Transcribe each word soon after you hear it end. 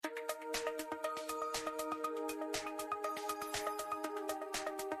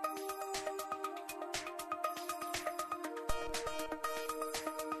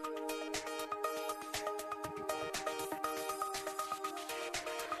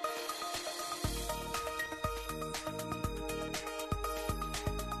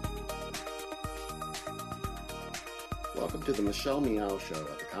Welcome to the Michelle Meow Show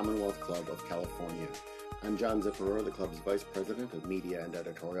at the Commonwealth Club of California. I'm John Zipperer, the club's Vice President of Media and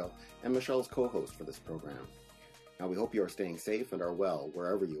Editorial, and Michelle's co-host for this program. Now, we hope you are staying safe and are well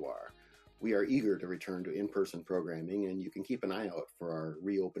wherever you are. We are eager to return to in-person programming, and you can keep an eye out for our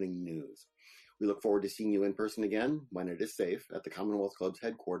reopening news. We look forward to seeing you in person again, when it is safe, at the Commonwealth Club's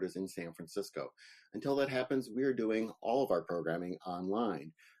headquarters in San Francisco. Until that happens, we are doing all of our programming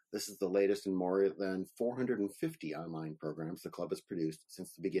online. This is the latest in more than 450 online programs the club has produced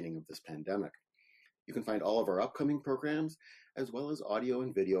since the beginning of this pandemic. You can find all of our upcoming programs, as well as audio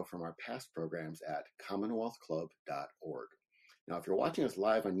and video from our past programs at commonwealthclub.org. Now, if you're watching us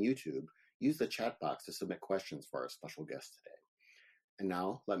live on YouTube, use the chat box to submit questions for our special guest today. And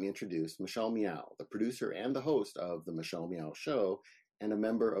now, let me introduce Michelle Meow, the producer and the host of The Michelle Meow Show, and a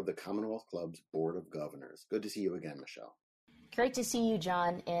member of the Commonwealth Club's Board of Governors. Good to see you again, Michelle. Great to see you,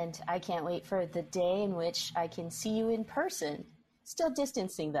 John, and I can't wait for the day in which I can see you in person. Still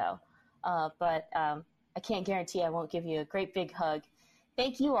distancing, though, but I can't guarantee I won't give you a great big hug.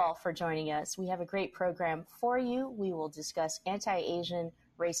 Thank you all for joining us. We have a great program for you. We will discuss anti-Asian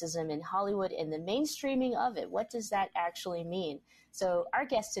racism in Hollywood and the mainstreaming of it. What does that actually mean? So our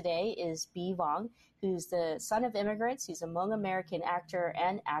guest today is Bi Vong, who's the son of immigrants. He's a Hmong American actor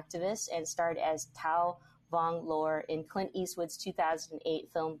and activist and starred as Tao Vong Lor in Clint Eastwood's 2008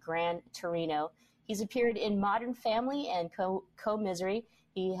 film Gran Torino. He's appeared in Modern Family and Co-Misery.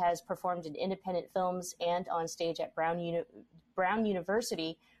 He has performed in independent films and on stage at Brown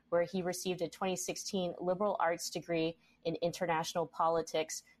University, where he received a 2016 liberal arts degree in international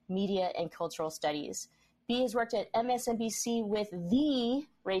politics, media, and cultural studies. Bi has worked at MSNBC with the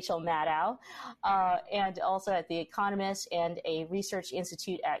Rachel Maddow, and also at The Economist and a research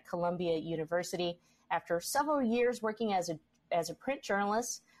institute at Columbia University. After several years working as a print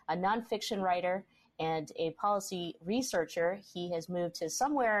journalist, a nonfiction writer, and a policy researcher, he has moved to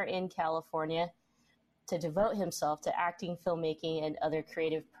somewhere in California to devote himself to acting, filmmaking, and other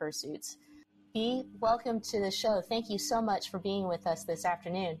creative pursuits. Bi, welcome to the show. Thank you so much for being with us this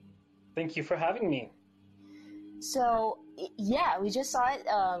afternoon. Thank you for having me. So, yeah, we just saw it.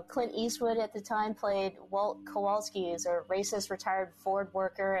 Clint Eastwood at the time played Walt Kowalski, who's a racist retired Ford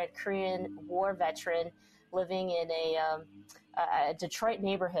worker and Korean War veteran living in a Detroit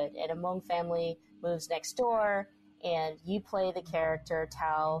neighborhood, and a Hmong family moves next door, and you play the character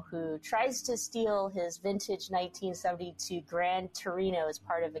Tao, who tries to steal his vintage 1972 Gran Torino as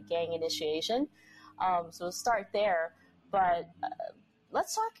part of a gang initiation. So we'll start there, but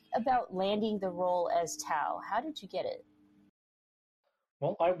let's talk about landing the role as Tao. How did you get it?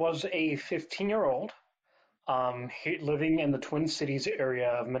 Well, I was a 15-year-old living in the Twin Cities area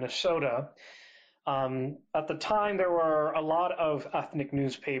of Minnesota. At the time, there were a lot of ethnic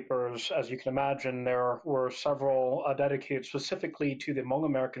newspapers. As you can imagine, there were several dedicated specifically to the Hmong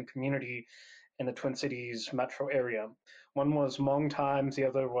American community in the Twin Cities metro area. One was Hmong Times, the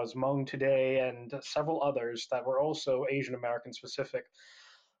other was Hmong Today, and several others that were also Asian American specific.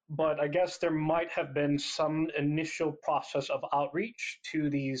 But I guess there might have been some initial process of outreach to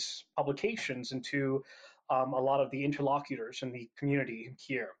these publications and to a lot of the interlocutors in the community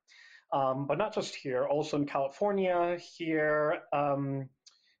here. But not just here, also in California, here,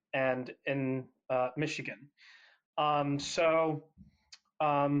 and in Michigan.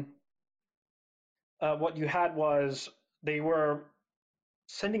 What you had was they were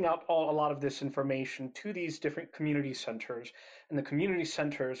sending out a lot of this information to these different community centers, and the community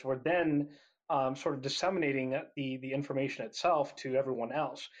centers were then sort of disseminating the information itself to everyone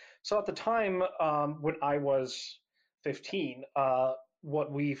else. So at the time when I was 15,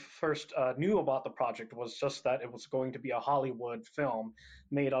 what we first knew about the project was just that it was going to be a Hollywood film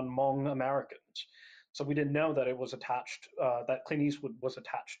made on Hmong Americans. So we didn't know that it was attached, that Clint Eastwood was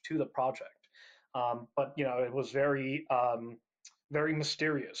attached to the project. But it was very, very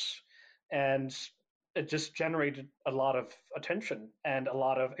mysterious, and it just generated a lot of attention and a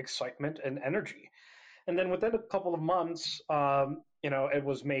lot of excitement and energy. And then within a couple of months, it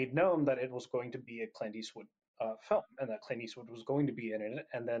was made known that it was going to be a Clint Eastwood film, and that Clint Eastwood was going to be in it.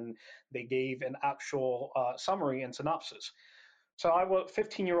 And then they gave an actual summary and synopsis. So I was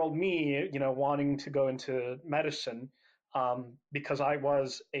 15-year-old me, wanting to go into medicine because I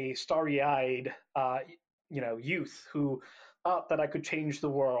was a starry-eyed, youth who thought that I could change the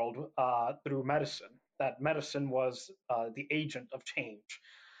world through medicine, that medicine was the agent of change.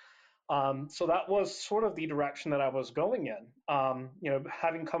 So that was sort of the direction that I was going in.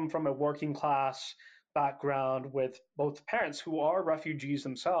 Having come from a working class background with both parents who are refugees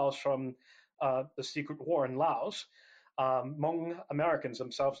themselves from the secret war in Laos, Hmong Americans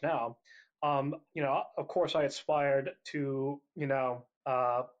themselves now, of course, I aspired to,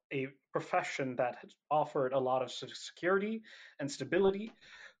 a profession that offered a lot of security and stability.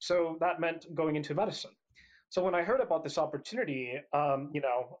 So that meant going into medicine. So when I heard about this opportunity,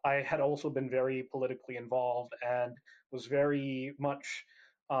 I had also been very politically involved and was very much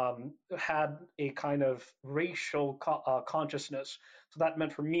had a kind of racial consciousness. So that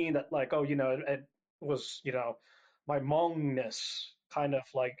meant for me that like, oh, it was, my Hmongness kind of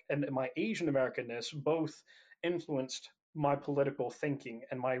like, and my Asian Americanness both influenced my political thinking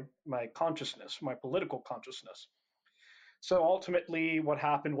and my consciousness, my political consciousness. So ultimately, what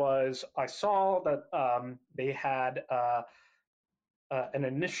happened was I saw that they had an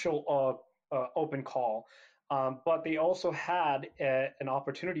initial open call, but they also had an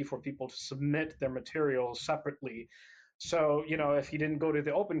opportunity for people to submit their materials separately. So, if you didn't go to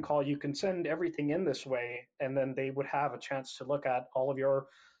the open call, you can send everything in this way, and then they would have a chance to look at all of your,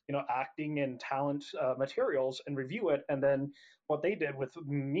 acting and talent materials and review it. And then what they did with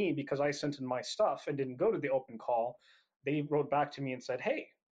me, because I sent in my stuff and didn't go to the open call, they wrote back to me and said, hey,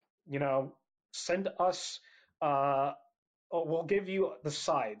 you know, send us, we'll give you the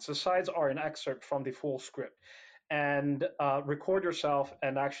sides. The sides are an excerpt from the full script. And record yourself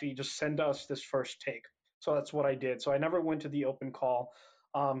and actually just send us this first take. So that's what I did. So I never went to the open call.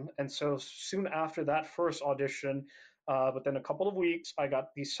 And so soon after that first audition, within a couple of weeks, I got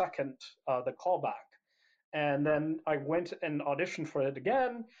the second, the callback. And then I went and auditioned for it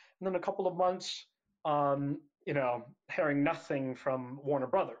again. And then a couple of months, hearing nothing from Warner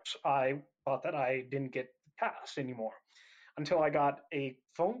Brothers, I thought that I didn't get cast anymore until I got a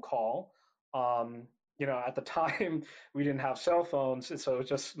phone call. At the time we didn't have cell phones, so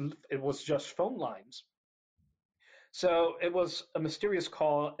it was just phone lines. So it was a mysterious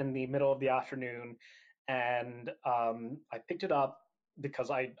call in the middle of the afternoon, and I picked it up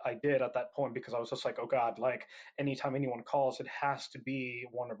because I did at that point, because I was just like, oh God, like anytime anyone calls, it has to be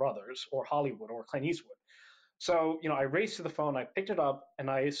Warner Brothers or Hollywood or Clint Eastwood. So, I raced to the phone, I picked it up,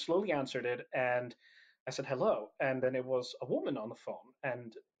 and I slowly answered it, and I said hello. And then it was a woman on the phone.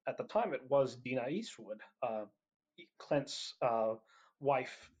 And at the time, it was Dina Eastwood, Clint's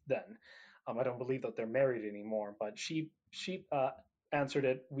wife then. I don't believe that they're married anymore, but she answered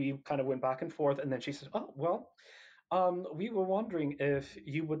it. We kind of went back and forth, and then she said, oh, well, we were wondering if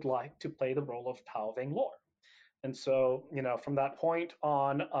you would like to play the role of Tao Vanglor. And so, from that point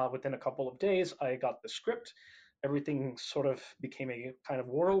on, within a couple of days, I got the script. Everything sort of became a kind of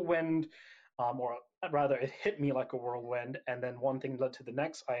whirlwind, or rather, it hit me like a whirlwind. And then one thing led to the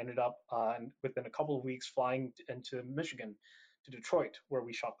next. I ended up, within a couple of weeks, flying into Michigan, to Detroit, where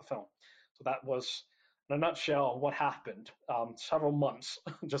we shot the film. So that was, in a nutshell, what happened. Several months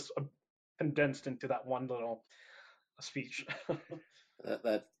just condensed into that one little speech.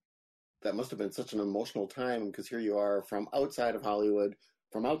 That must have been such an emotional time, because here you are from outside of Hollywood,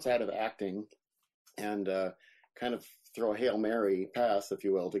 from outside of acting, and kind of throw a Hail Mary pass, if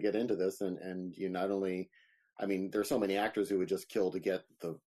you will, to get into this. And you not only, I mean, there's so many actors who would just kill to get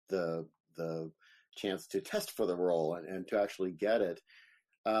the chance to test for the role and to actually get it.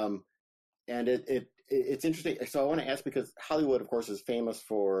 And it's interesting. So I want to ask, because Hollywood, of course, is famous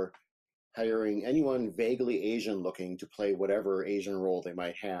for hiring anyone vaguely Asian looking to play whatever Asian role they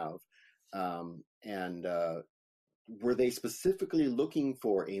might have. Were they specifically looking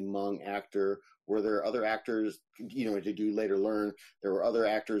for a Hmong actor? Were there other actors, did you later learn there were other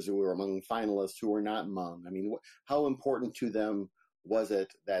actors who were among finalists who were not Hmong? I mean, how important to them was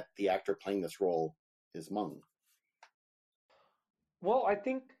it that the actor playing this role is Hmong? Well, I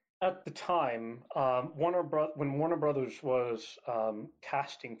think at the time, when Warner Brothers was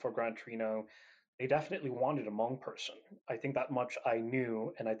casting for Gran Torino, they definitely wanted a Hmong person. I think that much I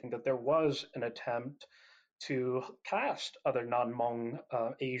knew, and I think that there was an attempt to cast other non-Hmong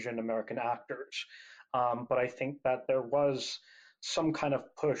Asian American actors. But I think that there was some kind of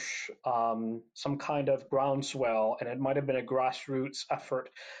push, some kind of groundswell, and it might have been a grassroots effort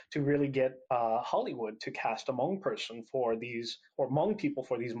to really get Hollywood to cast a Hmong person for these, or Hmong people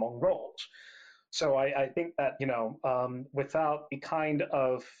for these Hmong roles. So I think that, without the kind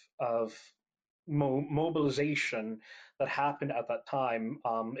of mobilization that happened at that time,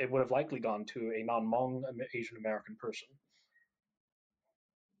 it would have likely gone to a non-Hmong Asian American person.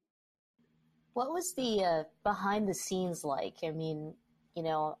 What was the behind the scenes like? I mean,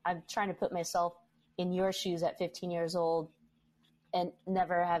 I'm trying to put myself in your shoes at 15 years old and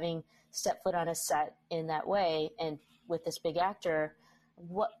never having stepped foot on a set in that way, and with this big actor.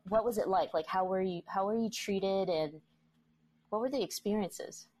 What was it like? Like, how were you treated, and what were the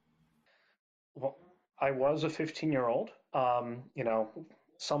experiences? Well, I was a 15-year-old,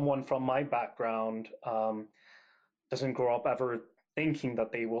 someone from my background doesn't grow up ever thinking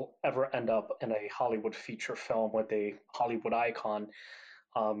that they will ever end up in a Hollywood feature film with a Hollywood icon.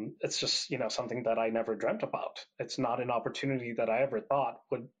 It's just, something that I never dreamt about. It's not an opportunity that I ever thought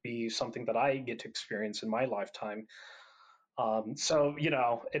would be something that I get to experience in my lifetime. So,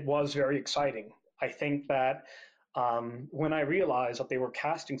 it was very exciting. I think that when I realized that they were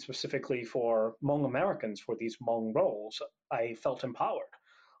casting specifically for Hmong Americans for these Hmong roles, I felt empowered.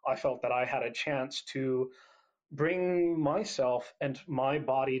 I felt that I had a chance to bring myself and my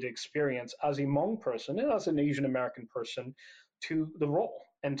body to experience as a Hmong person and as an Asian American person to the role,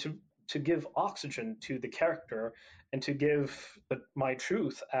 and to give oxygen to the character, and to give my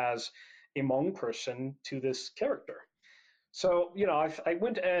truth as a Hmong person to this character. So, I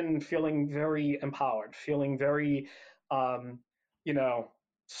went in feeling very empowered, feeling very, um, you know,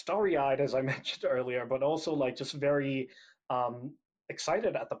 starry eyed, as I mentioned earlier, but also like just very um,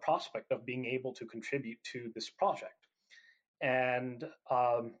 excited at the prospect of being able to contribute to this project. And,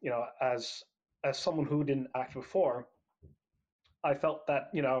 as someone who didn't act before, I felt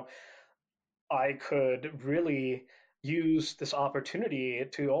that, I could really use this opportunity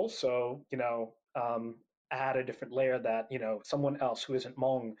to also, add a different layer that someone else who isn't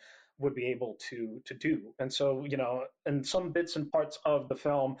Hmong would be able to do. And so, in some bits and parts of the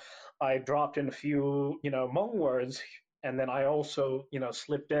film, I dropped in a few Hmong words, and then I also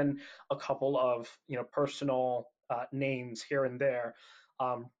slipped in a couple of personal names here and there,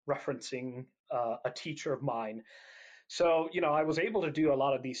 referencing a teacher of mine. So, I was able to do a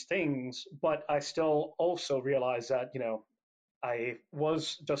lot of these things, but I still also realized that, I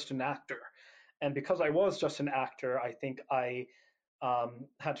was just an actor. And because I was just an actor, I think I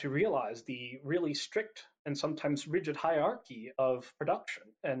had to realize the really strict and sometimes rigid hierarchy of production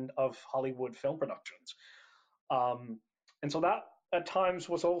and of Hollywood film productions. Um, and so that at times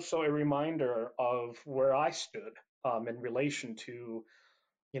was also a reminder of where I stood in relation to,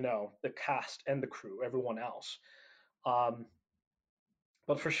 the cast and the crew, everyone else. Um,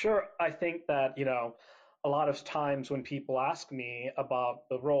 but for sure, I think that, a lot of times when people ask me about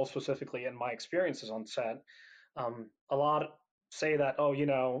the role specifically and my experiences on set, a lot say that, oh,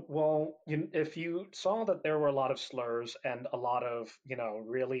 well, if you saw that there were a lot of slurs and a lot of,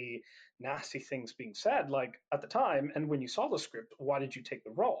 really nasty things being said, like at the time, and when you saw the script, why did you take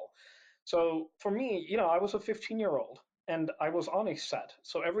the role? So for me, I was a 15-year-old and I was on a set.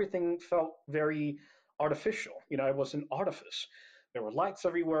 So everything felt very artificial. It was an artifice. There were lights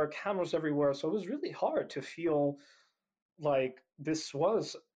everywhere, cameras everywhere. So it was really hard to feel like this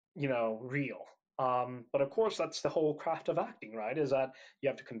was, real. But of course, that's the whole craft of acting, right? Is that you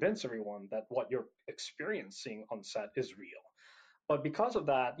have to convince everyone that what you're experiencing on set is real. But because of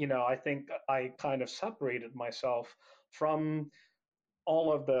that, I think I kind of separated myself from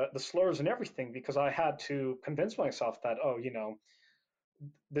all of the slurs and everything, because I had to convince myself that, oh,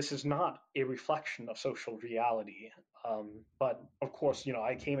 this is not a reflection of social reality. But of course,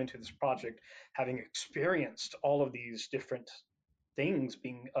 I came into this project having experienced all of these different things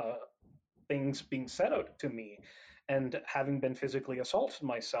being said out to me, and having been physically assaulted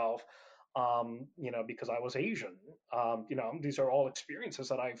myself, because I was Asian. These are all experiences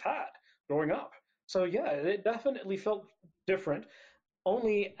that I've had growing up. So yeah, it definitely felt different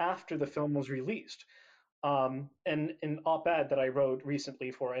only after the film was released. And in an op-ed that I wrote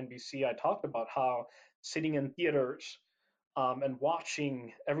recently for NBC, I talked about how sitting in theaters and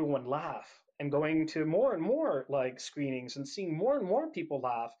watching everyone laugh, and going to more and more like screenings and seeing more and more people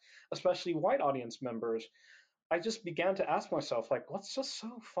laugh, especially white audience members, I just began to ask myself, like, what's just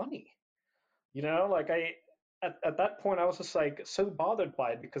so funny? Like at that point I was just like so bothered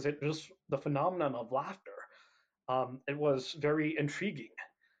by it, because it was the phenomenon of laughter. It was very intriguing.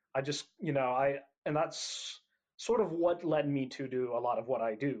 I just, and that's sort of what led me to do a lot of what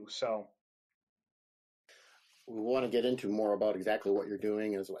I do. So we want to get into more about exactly what you're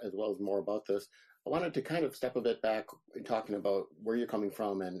doing, as well as more about this. I wanted to kind of step a bit back in talking about where you're coming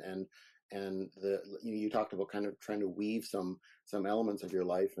from, and you talked about kind of trying to weave some elements of your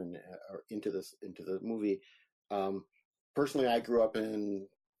life and into the movie. Personally, I grew up in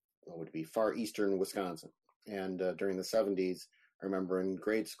what would be far eastern Wisconsin, and during the 70s, I remember in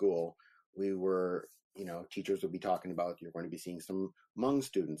grade school we were, teachers would be talking about, you're going to be seeing some Hmong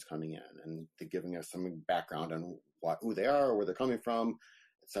students coming in, and giving us some background on who they are, where they're coming from,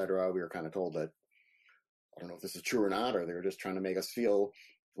 etc. We were kind of told that, I don't know if this is true or not, or they were just trying to make us feel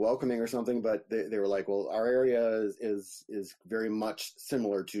welcoming or something, but they were like, well, our area is very much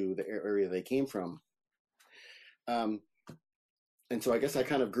similar to the area they came from. And so I guess I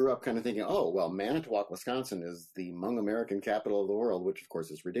kind of grew up kind of thinking, oh, well, Manitowoc, Wisconsin is the Hmong American capital of the world, which of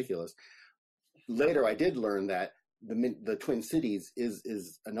course is ridiculous. Later, I did learn that the Twin Cities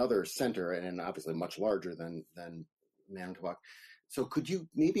is another center, and obviously much larger than Manitowoc. So could you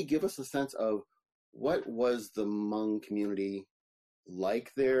maybe give us a sense of what was the Hmong community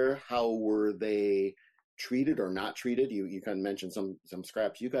like there? How were they treated or not treated? You kind of mentioned some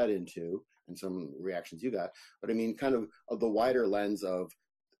scraps you got into and some reactions you got, but I mean, kind of the wider lens of,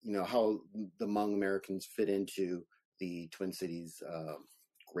 you know, how the Hmong Americans fit into the Twin Cities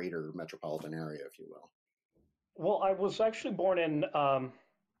greater metropolitan area, if you will. Well, I was actually born in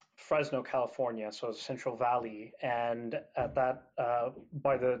Fresno, California, so Central Valley, and at that,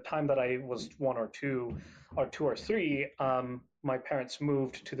 by the time that I was one or two or three, my parents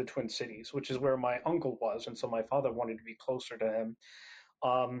moved to the Twin Cities, which is where my uncle was, and so my father wanted to be closer to him.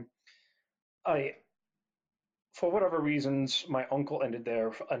 Um, I, for whatever reasons, my uncle ended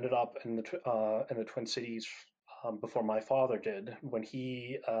up in the Twin Cities before my father did, when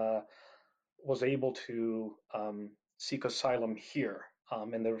he was able to seek asylum here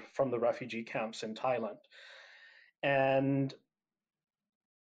from the refugee camps in Thailand. And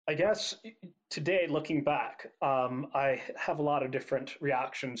I guess today, looking back, I have a lot of different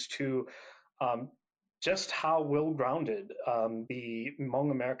reactions to um, just how well-grounded the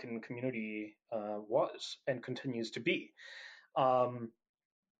Hmong American community was and continues to be. Um,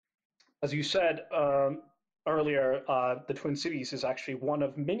 as you said earlier, the Twin Cities is actually one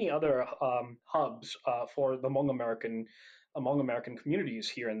of many other hubs for the Hmong American communities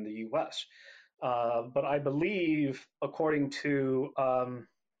here in the U.S. But I believe, according to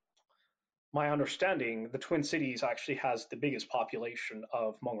my understanding, the Twin Cities actually has the biggest population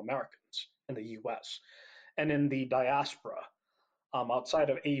of Hmong Americans in the U.S. and in the diaspora outside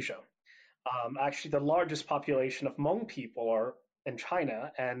of Asia. Actually, the largest population of Hmong people are in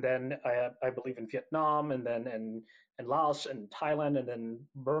China, and then I believe in Vietnam, and then in Laos and Thailand, and then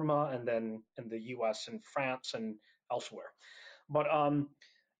Burma, and then in the U.S. and France and elsewhere. But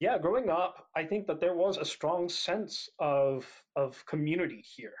yeah, growing up, I think that there was a strong sense of community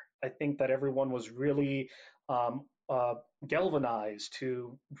here. I think that everyone was really galvanized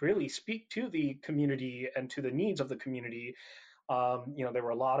to really speak to the community and to the needs of the community. There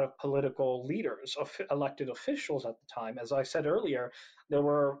were a lot of political leaders, elected officials at the time. As I said earlier, there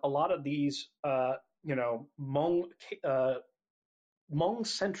were a lot of these,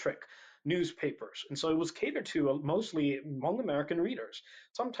 Hmong-centric newspapers, and so it was catered to mostly Hmong American readers.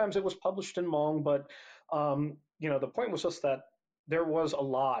 Sometimes it was published in Hmong, but the point was just that there was a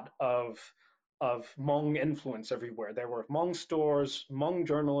lot of Hmong influence everywhere. There were Hmong stores, Hmong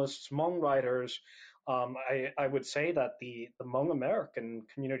journalists, Hmong writers. I would say that the Hmong American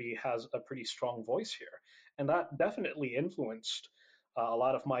community has a pretty strong voice here, and that definitely influenced a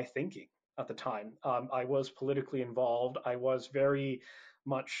lot of my thinking at the time. I was politically involved. I was very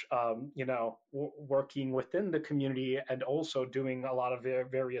much, working within the community and also doing a lot of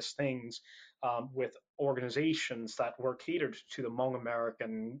various things with organizations that were catered to the Hmong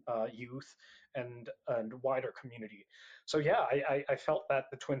American youth and wider community. So yeah, I felt that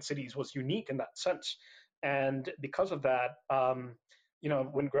the Twin Cities was unique in that sense, and because of that,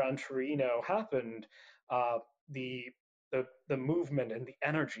 when Gran Torino happened, uh, the the movement and the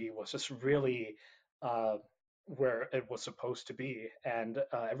energy was just really where it was supposed to be, and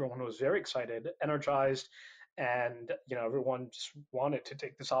everyone was very excited, energized, and everyone just wanted to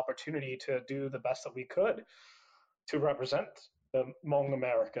take this opportunity to do the best that we could to represent the Hmong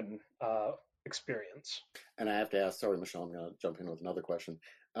American experience. And I have to ask, sorry, Michelle, I'm going to jump in with another question.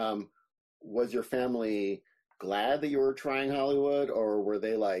 Was your family glad that you were trying Hollywood, or were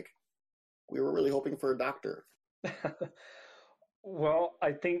they like, we were really hoping for a doctor? Well,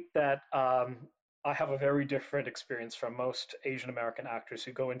 I think that I have a very different experience from most Asian American actors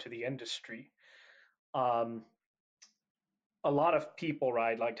who go into the industry. Um, a lot of people,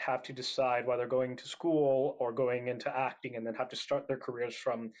 right, like have to decide whether going to school or going into acting, and then have to start their careers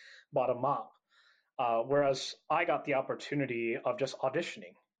from bottom up. Whereas I got the opportunity of just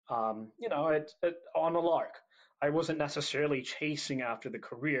auditioning, on a lark. I wasn't necessarily chasing after the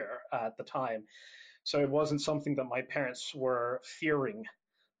career at the time. So it wasn't something that my parents were fearing.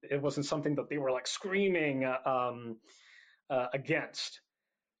 It wasn't something that they were like screaming against.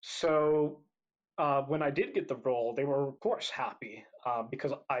 So when I did get the role, they were of course happy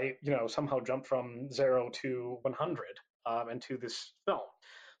because I, somehow jumped from 0 to 100 into this film.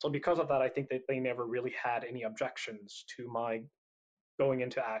 So because of that, I think that they never really had any objections to my going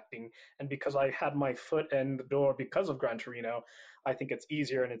into acting. And because I had my foot in the door because of Gran Torino, I think it's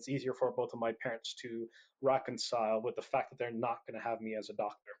easier, and it's easier for both of my parents to reconcile with the fact that they're not going to have me as a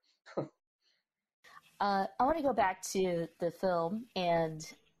doctor. I want to go back to the film, and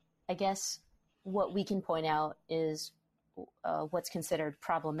I guess what we can point out is what's considered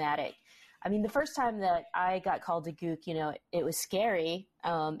problematic. I mean, the first time that I got called a gook, it was scary.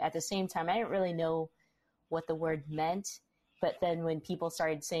 At the same time, I didn't really know what the word meant. But then when people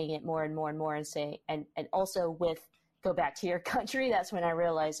started saying it more and more and more and also with go back to your country, that's when I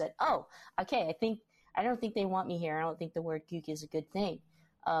realized that, oh, okay, I don't think they want me here. I don't think the word gook is a good thing.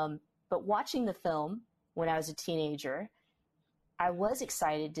 But watching the film when I was a teenager, I was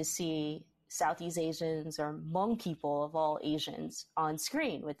excited to see Southeast Asians or Hmong people of all Asians on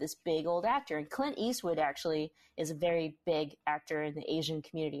screen with this big old actor. And Clint Eastwood actually is a very big actor in the Asian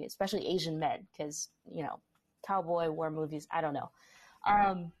community, especially Asian men, because, cowboy war movies, I don't know.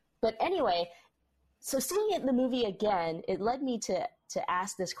 But anyway, so seeing it in the movie again, it led me to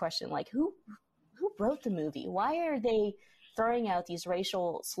ask this question, like, who wrote the movie? Why are they throwing out these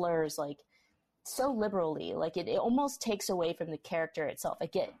racial slurs, like, so liberally? Like, it almost takes away from the character itself. I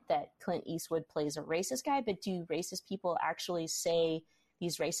get that Clint Eastwood plays a racist guy, but do racist people actually say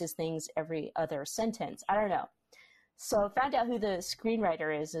these racist things every other sentence? I don't know. So I found out who the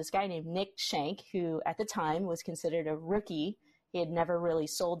screenwriter is, this guy named Nick Schenk, who at the time was considered a rookie. He had never really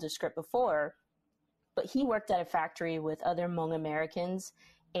sold a script before, but he worked at a factory with other Hmong Americans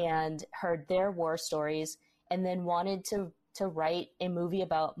and heard their war stories and then wanted to write a movie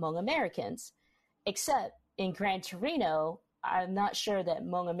about Hmong Americans. Except in Gran Torino, I'm not sure that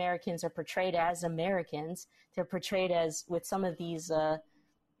Hmong Americans are portrayed as Americans. They're portrayed as, with some of these,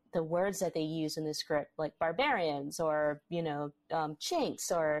 the words that they use in the script, like barbarians or, chinks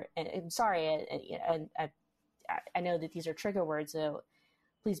or, I'm sorry, I know that these are trigger words, so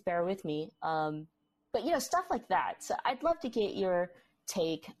please bear with me. But, stuff like that. So I'd love to get your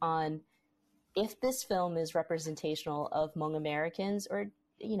take on if this film is representational of Hmong Americans, or,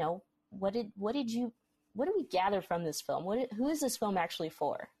 what do we gather from this film? Who is this film actually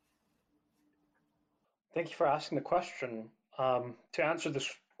for? Thank you for asking the question. To answer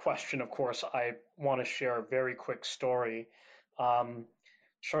this question, of course, I want to share a very quick story.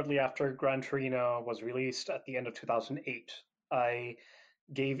 Shortly after Gran Torino was released at the end of 2008, I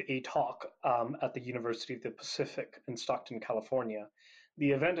gave a talk at the University of the Pacific in Stockton, California.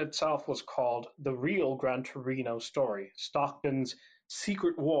 The event itself was called The Real Gran Torino Story, Stockton's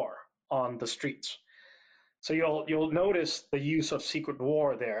Secret War on the Streets. So you'll notice the use of secret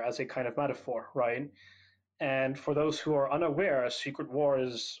war there as a kind of metaphor, right? And for those who are unaware, secret war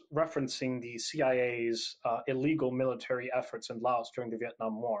is referencing the CIA's illegal military efforts in Laos during the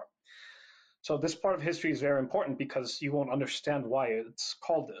Vietnam War. So this part of history is very important because you won't understand why it's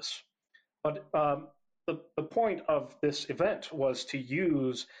called this. But the point of this event was to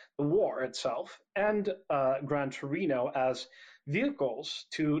use the war itself and Gran Torino as vehicles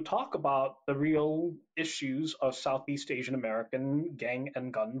to talk about the real issues of Southeast Asian American gang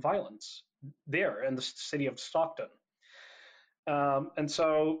and gun violence there in the city of Stockton. And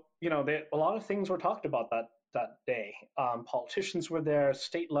so, a lot of things were talked about that day. Politicians were there,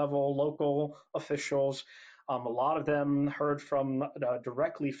 state level, local officials. A lot of them heard from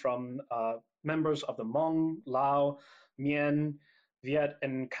directly from members of the Hmong, Lao, Mien, Viet,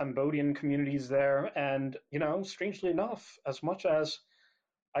 and Cambodian communities there. And, strangely enough, as much as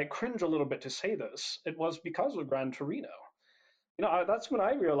I cringe a little bit to say this, it was because of Gran Torino. That's when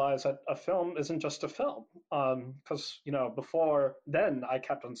I realized that a film isn't just a film. Because, before then, I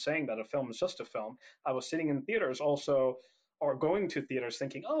kept on saying that a film is just a film. I was sitting in theaters also, or going to theaters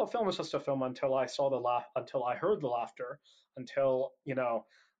thinking, oh, a film is just a film, until I saw until I heard the laughter, until,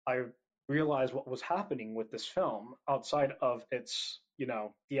 I realized what was happening with this film outside of its,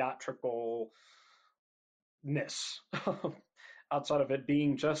 theatricalness, outside of it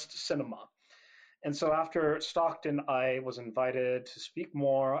being just cinema. And so after Stockton, I was invited to speak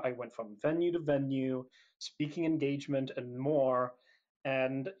more. I went from venue to venue, speaking engagement and more.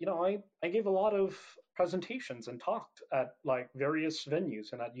 And, I gave a lot of presentations and talked at various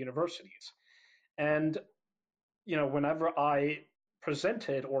venues and at universities. And, whenever I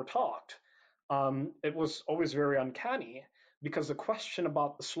presented or talked, it was always very uncanny because the question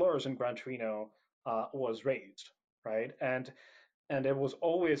about the slurs in Gran Torino was raised, right? And it was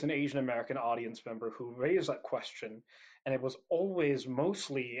always an Asian American audience member who raised that question. And it was always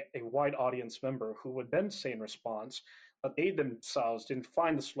mostly a white audience member who would then say in response that they themselves didn't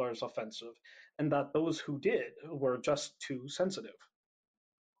find the slurs offensive, and that those who did were just too sensitive.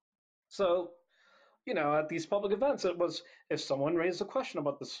 So, at these public events, it was if someone raised a question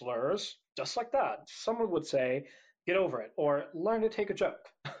about the slurs, just like that, someone would say, get over it, or learn to take a joke.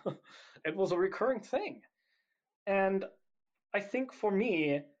 It was a recurring thing. And I think for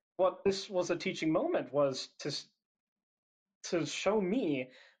me, what this was a teaching moment was to show me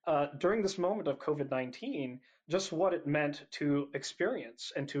during this moment of COVID-19 just what it meant to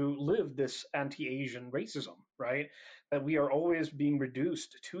experience and to live this anti-Asian racism, right? That we are always being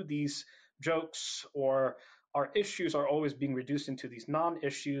reduced to these jokes, or our issues are always being reduced into these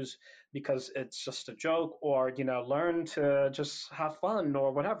non-issues because it's just a joke, or learn to just have fun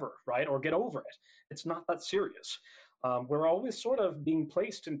or whatever, right? Or get over it. It's not that serious. We're always sort of being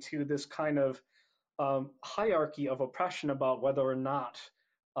placed into this kind of hierarchy of oppression about whether or not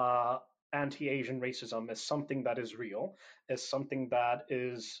uh, anti-Asian racism is something that is real, is something that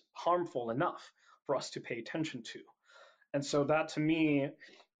is harmful enough for us to pay attention to. And so that, to me,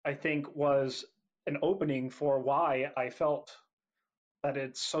 I think was an opening for why I felt that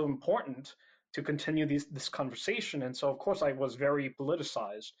it's so important to continue this conversation. And so, of course, I was very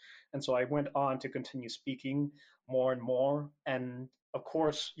politicized. And so I went on to continue speaking more and more. And of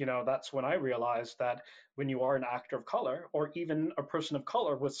course, that's when I realized that when you are an actor of color, or even a person of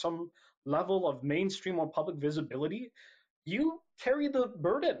color with some level of mainstream or public visibility, you carry the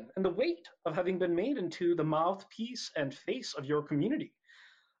burden and the weight of having been made into the mouthpiece and face of your community.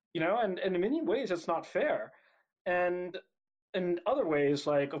 And in many ways, it's not fair. And in other ways,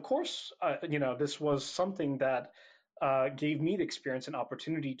 like, of course, this was something that gave me the experience and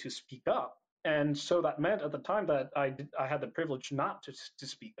opportunity to speak up. And so that meant at the time that I had the privilege not to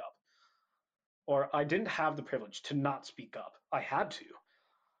speak up, or I didn't have the privilege to not speak up. I had to.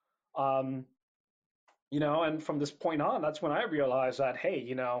 And from this point on, that's when I realized that,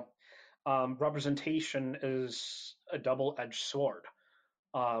 hey, representation is a double-edged sword.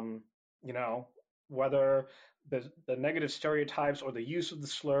 Um, you know, whether the negative stereotypes or the use of the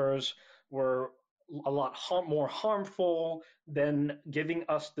slurs were a lot more harmful than giving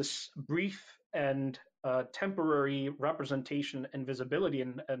us this brief and temporary representation and visibility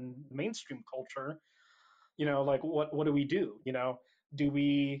in mainstream culture. Like what do we do? Do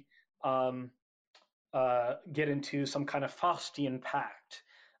we get into some kind of Faustian pact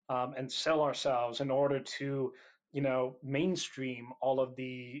and sell ourselves in order to mainstream all of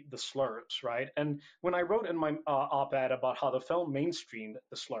the slurs, right? And when I wrote in my op-ed about how the film mainstreamed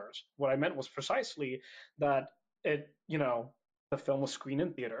the slurs, what I meant was precisely that the film was screened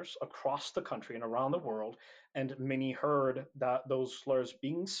in theaters across the country and around the world, and many heard that those slurs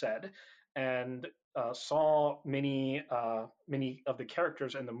being said, and saw many of the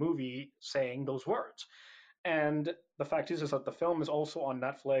characters in the movie saying those words. And the fact is that the film is also on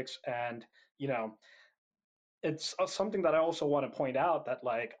Netflix, and it's something that I also want to point out, that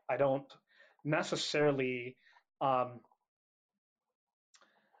like I don't necessarily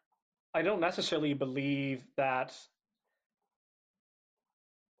believe that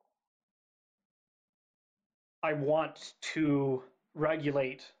I want to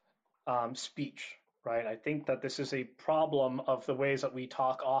regulate speech, right? I think that this is a problem of the ways that we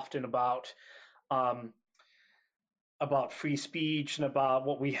talk often um, about free speech and about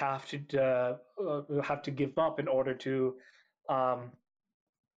what we have to give up in order to um,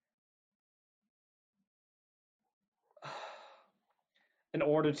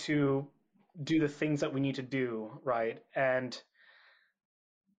 do the things that we need to do, right? And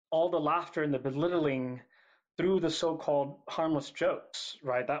all the laughter and the belittling through the so-called harmless jokes,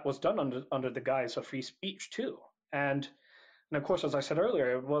 right? That was done under the guise of free speech too. And of course, as I said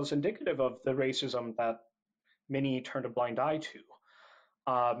earlier, it was indicative of the racism that many turned a blind eye to.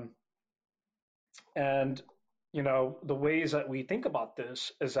 And the ways that we think about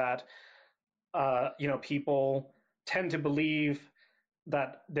this is that people tend to believe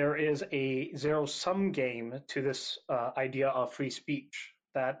that there is a zero-sum game to this idea of free speech,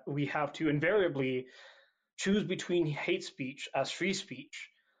 that we have to invariably choose between hate speech as free speech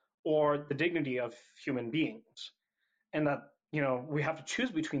or the dignity of human beings, and that we have to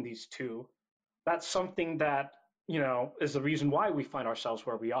choose between these two. That's something that is the reason why we find ourselves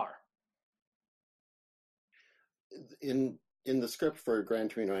where we are. In the script for Gran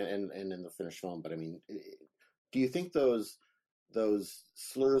Torino and in the finished film, but I mean, do you think those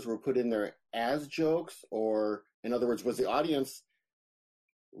slurs were put in there as jokes, or in other words, was the audience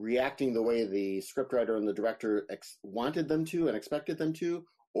reacting the way the scriptwriter and the director wanted them to and expected them to,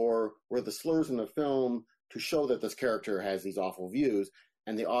 or were the slurs in the film to show that this character has these awful views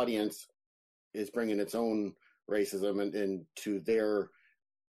and the audience is bringing its own racism and to their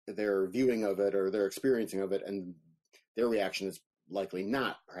viewing of it or their experiencing of it, and their reaction is likely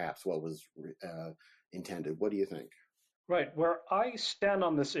not perhaps what was intended. What do you think? Right. Where I stand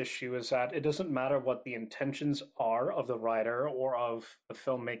on this issue is that it doesn't matter what the intentions are of the writer or of the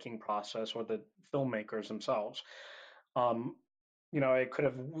filmmaking process or the filmmakers themselves. Um, it could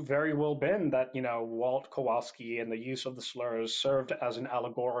have very well been that, Walt Kowalski and the use of the slurs served as an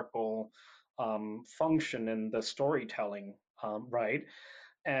allegorical function in the storytelling, right?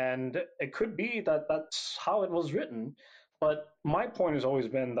 And it could be that that's how it was written. But my point has always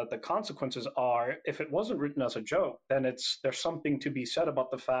been that the consequences are, if it wasn't written as a joke, then there's something to be said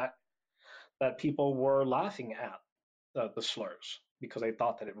about the fact that people were laughing at the slurs because they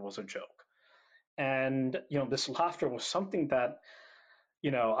thought that it was a joke. And this laughter was something that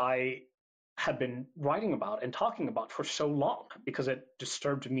I had been writing about and talking about for so long because it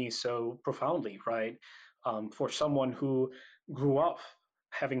disturbed me so profoundly, right? For someone who grew up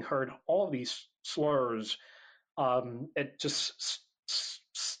having heard all these slurs, it just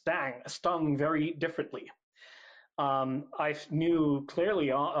stung very differently. I knew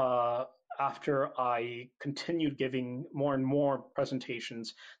clearly after I continued giving more and more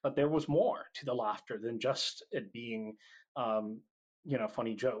presentations that there was more to the laughter than just it being,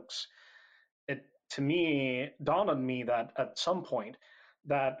 funny jokes. It to me dawned on me that at some point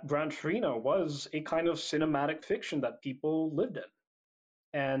that Gran Torino was a kind of cinematic fiction that people lived in,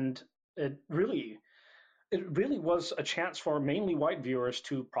 and it really it really was a chance for mainly white viewers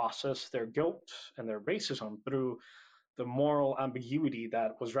to process their guilt and their racism through the moral ambiguity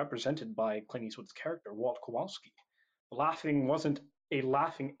that was represented by Clint Eastwood's character, Walt Kowalski. Laughing wasn't a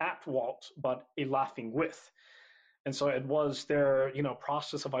laughing at Walt, but a laughing with. And so it was their,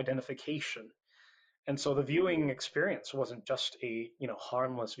 process of identification. And so the viewing experience wasn't just a,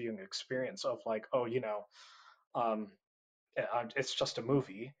 harmless viewing experience of like, oh, um, it's just a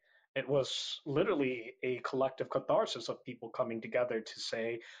movie. It was literally a collective catharsis of people coming together to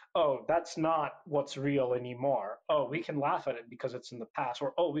say, oh, that's not what's real anymore. Oh, we can laugh at it because it's in the past,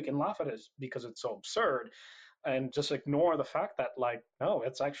 or oh, we can laugh at it because it's so absurd, and just ignore the fact that, like, no,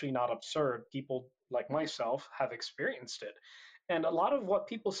 it's actually not absurd. People like myself have experienced it. And a lot of what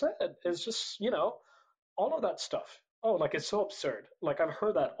people said is just, all of that stuff. Oh, like it's so absurd. Like I've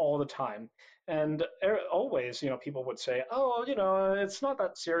heard that all the time. And always, people would say, oh, it's not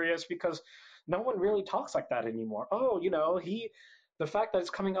that serious because no one really talks like that anymore. Oh, the fact that it's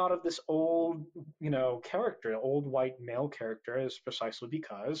coming out of this old, character, old white male character is precisely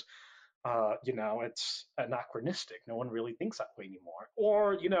because, it's anachronistic. No one really thinks that way anymore.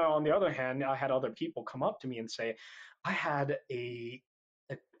 Or, on the other hand, I had other people come up to me and say, I had a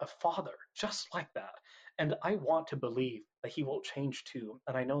father just like that. And I want to believe that he will change too.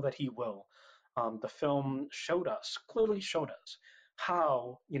 And I know that he will. The film clearly showed us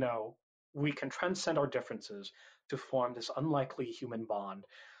how, we can transcend our differences to form this unlikely human bond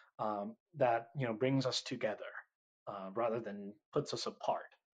that, brings us together rather than puts us apart.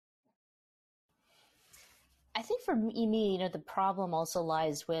 I think for me, the problem also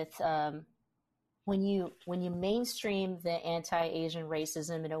lies with when you mainstream the anti-Asian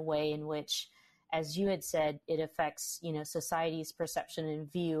racism in a way in which, as you had said, it affects society's perception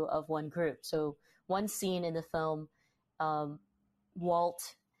and view of one group. So one scene in the film,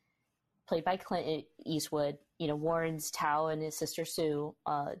 Walt, played by Clint Eastwood, warns Tao and his sister Sue,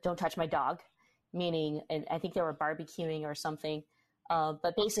 "Don't touch my dog," meaning, and I think they were barbecuing or something,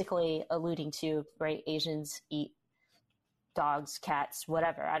 but basically alluding to, right, Asians eat dogs, cats,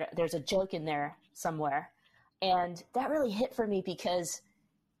 whatever. There's a joke in there somewhere. And that really hit for me because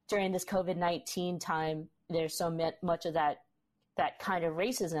during this COVID-19 time, there's so much of that kind of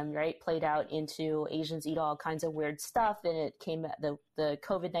racism, right, played out into Asians eat all kinds of weird stuff. And it the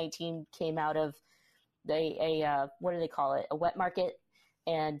COVID-19 came out of what do they call it? A wet market.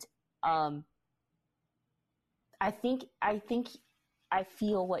 And I think I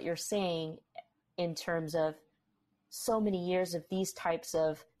feel what you're saying in terms of so many years of these types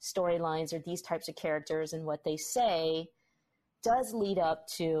of storylines or these types of characters and what they say does lead up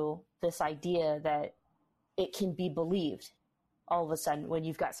to this idea that it can be believed all of a sudden when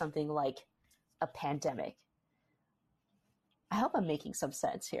you've got something like a pandemic. I hope I'm making some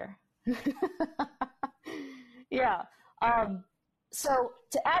sense here. Yeah. So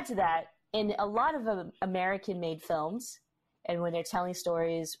to add to that, in a lot of American-made films, and when they're telling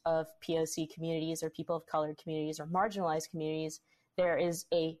stories of POC communities or people of color communities or marginalized communities, there is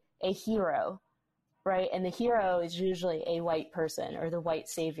a hero, right? And the hero is usually a white person or the white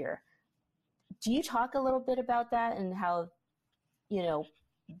savior. Do you talk a little bit about that and how,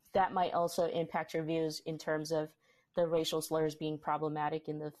 that might also impact your views in terms of the racial slurs being problematic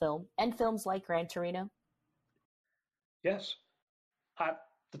in the film and films like Gran Torino? Yes. at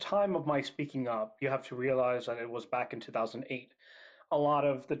the time of my speaking up, you have to realize that it was back in 2008. A lot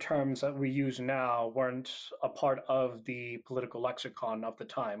of the terms that we use now weren't a part of the political lexicon of the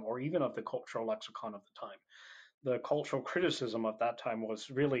time, or even of the cultural lexicon of the time. The cultural criticism of that time was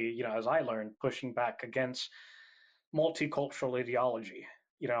really, as I learned, pushing back against multicultural ideology.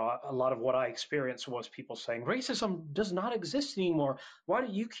 A lot of what I experienced was people saying racism does not exist anymore. Why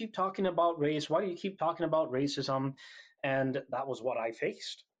do you keep talking about race? Why do you keep talking about racism? And that was what I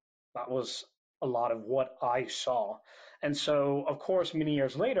faced. That was a lot of what I saw. And so, of course, many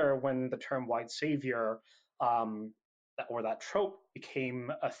years later, when the term white savior or that trope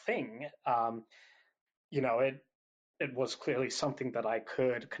became a thing, it was clearly something that I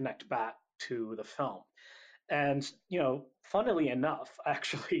could connect back to the film. And, funnily enough,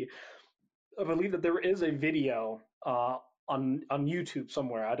 actually, I believe that there is a video on YouTube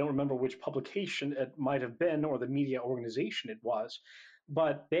somewhere. I don't remember which publication it might have been or the media organization it was,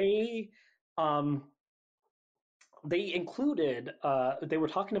 but um, they included, they were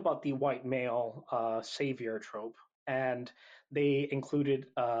talking about the white male savior trope, and they included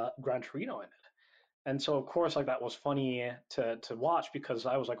Gran Torino in it. And so, of course, like that was funny to watch, because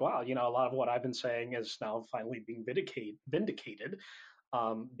I was like, wow, a lot of what I've been saying is now finally being vindicated.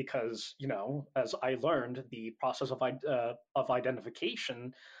 Because as I learned, the process of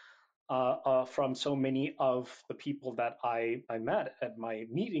identification from so many of the people that I met at my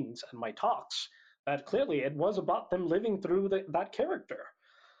meetings and my talks, that clearly it was about them living through that character.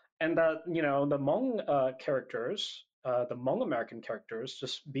 And that the Hmong characters, the Hmong American characters,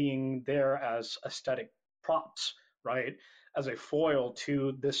 just being there as aesthetic props, right, as a foil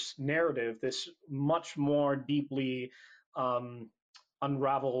to this narrative, this much more deeply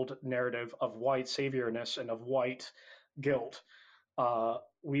unraveled narrative of white saviorness and of white guilt.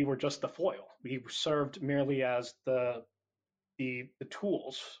 We were just the foil. We served merely as the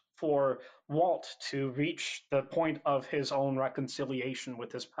tools for Walt to reach the point of his own reconciliation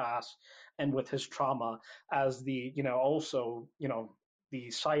with his past and with his trauma, as also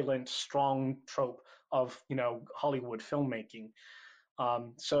the silent, strong trope of Hollywood filmmaking.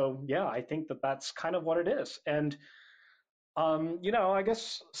 So yeah, I think that that's kind of what it is. And I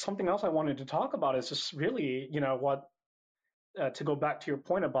guess something else I wanted to talk about is just really, what to go back to your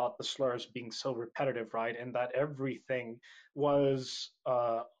point about the slurs being so repetitive, right? And that everything was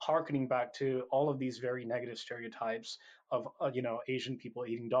harkening back to all of these very negative stereotypes of, Asian people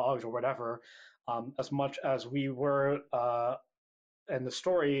eating dogs or whatever. As much as we were, and the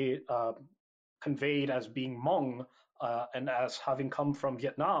story conveyed as being Hmong and as having come from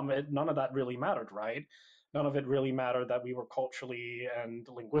Vietnam, none of that really mattered, right? None of it really mattered that we were culturally and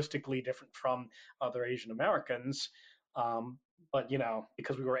linguistically different from other Asian Americans. But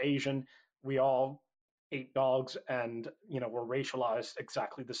because we were Asian, we all ate dogs and were racialized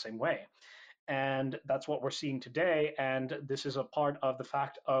exactly the same way. And that's what we're seeing today. And this is a part of the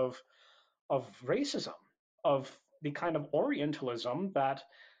fact of racism, of the kind of Orientalism that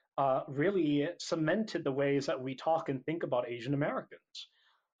really cemented the ways that we talk and think about Asian Americans.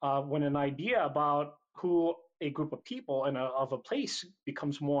 When an idea about who a group of people and of a place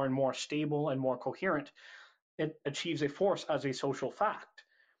becomes more and more stable and more coherent, it achieves a force as a social fact.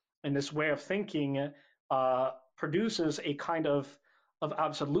 And this way of thinking produces a kind of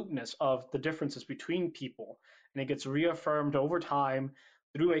absoluteness of the differences between people. And it gets reaffirmed over time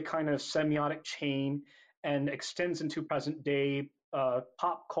through a kind of semiotic chain and extends into present day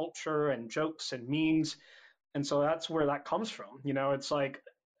pop culture and jokes and memes. And so that's where that comes from. It's like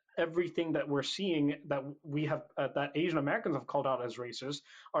everything that we're seeing that we have that Asian Americans have called out as racist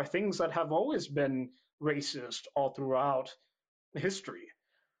are things that have always been racist all throughout history.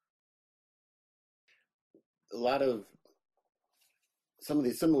 A lot of some of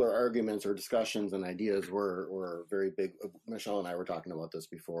these similar arguments or discussions and ideas were very big. Michelle and I were talking about this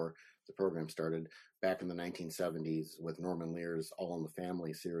before the program started, back in the 1970s with Norman Lear's All in the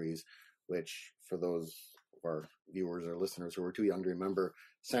Family series, which, for those of our viewers or listeners who are too young to remember,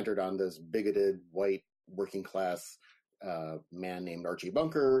 centered on this bigoted white working class man named Archie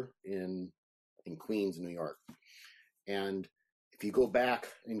Bunker in Queens, New York. And if you go back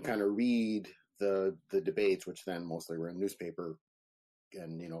and kind of read the debates, which then mostly were in newspaper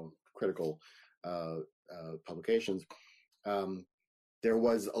and critical publications, there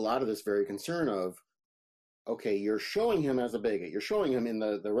was a lot of this very concern of, okay, you're showing him as a bigot, you're showing him in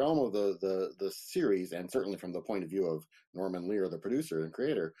the realm of the series, and certainly from the point of view of Norman Lear, the producer and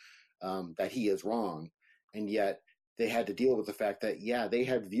creator, that he is wrong. And yet they had to deal with the fact that, yeah, they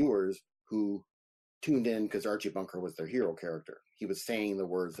had viewers who tuned in because Archie Bunker was their hero character. He was saying the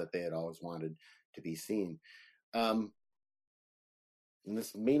words that they had always wanted to be seen. and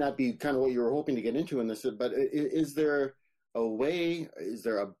this may not be kind of what you were hoping to get into in this, but is there a way,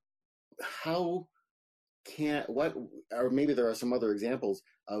 how can, what, or maybe there are some other examples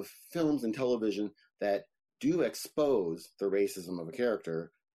of films and television that do expose the racism of a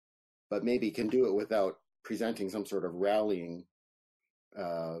character, but maybe can do it without presenting some sort of rallying,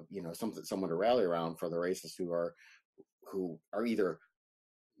 someone to rally around for the racists who are either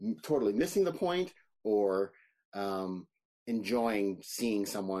totally missing the point or enjoying seeing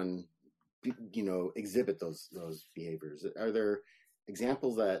someone, exhibit those behaviors. Are there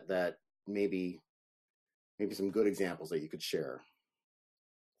examples that maybe some good examples that you could share?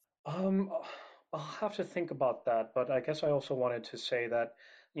 I'll have to think about that, but I guess I also wanted to say that,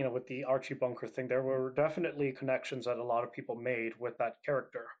 with the Archie Bunker thing, there were definitely connections that a lot of people made with that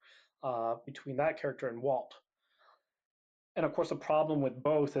character, between that character and Walt. And of course, the problem with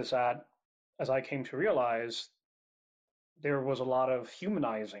both is that, as I came to realize, there was a lot of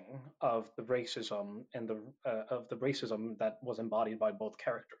humanizing of the racism and of the racism that was embodied by both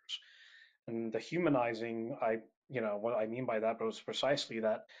characters. And the humanizing, what I mean by that was precisely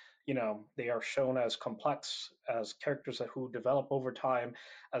that, they are shown as complex, as characters who develop over time,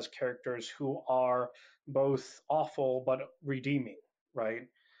 as characters who are both awful but redeeming, right?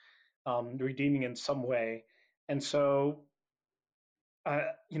 Redeeming in some way. And so,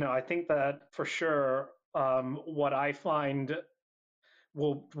 I think that for sure, what I find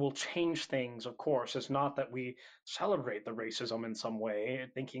will change things, of course, is not that we celebrate the racism in some way,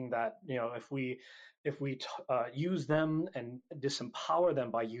 thinking that, if we use them and disempower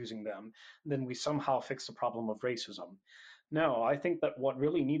them by using them, then we somehow fix the problem of racism. No, I think that what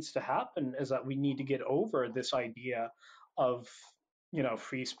really needs to happen is that we need to get over this idea of,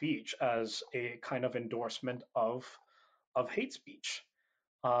 free speech as a kind of endorsement of hate speech,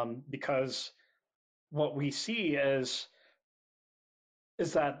 because what we see is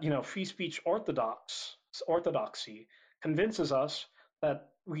that, free speech orthodoxy convinces us that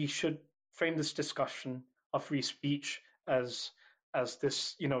we should frame this discussion of free speech as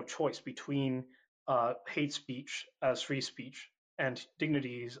this, choice between hate speech as free speech and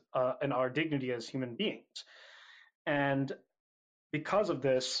dignities, and our dignity as human beings. And because of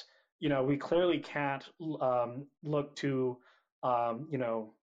this, we clearly can't look to,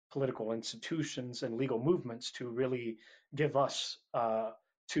 political institutions and legal movements to really give us,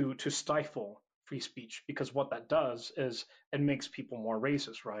 to stifle free speech, because what that does is it makes people more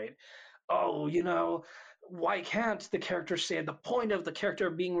racist, right? Oh, why can't the character say, the point of the character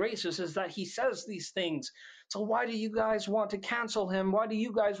being racist is that he says these things? So why do you guys want to cancel him? Why do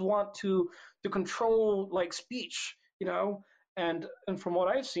you guys want to control like speech? And from what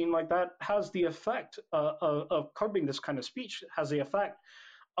I've seen, like that has the effect, of curbing this kind of speech, has the effect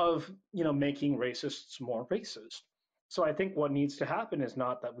of making racists more racist. So I think what needs to happen is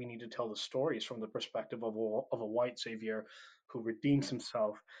not that we need to tell the stories from the perspective of a white savior who redeems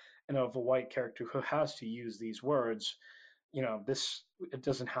himself, and of a white character who has to use these words. This, it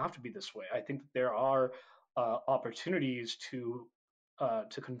doesn't have to be this way. I think that there are opportunities to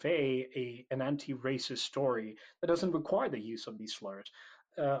convey an anti-racist story that doesn't require the use of these slurs.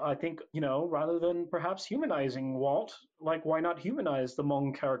 I think, rather than perhaps humanizing Walt, like why not humanize the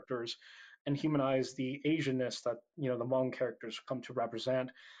Hmong characters and humanize the Asianness that, the Hmong characters come to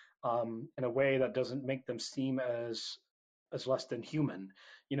represent, in a way that doesn't make them seem as less than human.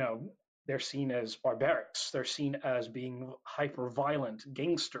 They're seen as barbarics. They're seen as being hyper-violent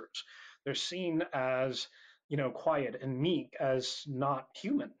gangsters. They're seen as, quiet and meek, as not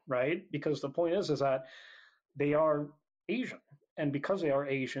human, right? Because the point is that they are Asian. And because they are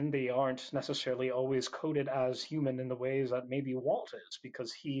Asian, they aren't necessarily always coded as human in the ways that maybe Walt is,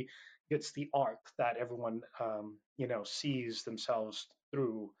 because he gets the arc that everyone, sees themselves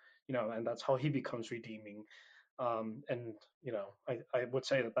through, and that's how he becomes redeeming. I would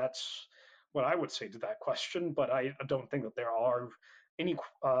say that that's what I would say to that question, but I don't think that there are any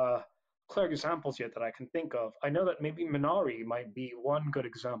clear examples yet that I can think of. I know that maybe Minari might be one good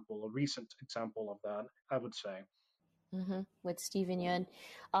example, a recent example of that, I would say. With Steven Yeun.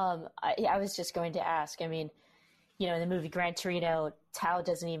 I was just going to ask, I mean, in the movie Gran Torino, Tao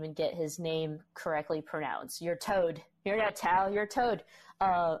doesn't even get his name correctly pronounced. You're Toad. You're not Tao, you're Toad.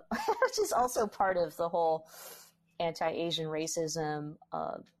 Which is also part of the whole anti-Asian racism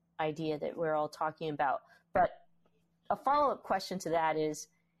idea that we're all talking about. But a follow-up question to that is,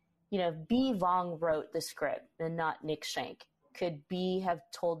 B. Vong wrote the script and not Nick Schenk. Could B have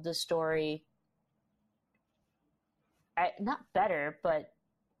told the story not better, but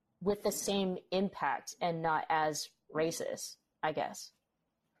with the same impact and not as racist, I guess?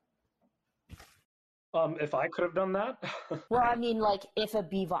 If I could have done that, Well, I mean, like if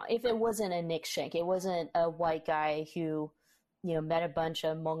it wasn't a Nick Schenk, it wasn't a white guy who, met a bunch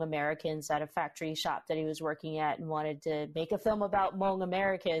of Hmong Americans at a factory shop that he was working at and wanted to make a film about Hmong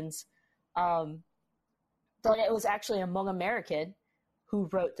Americans. Um, but it was actually a Hmong American who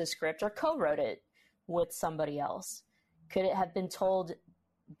wrote the script or co-wrote it with somebody else. Could it have been told?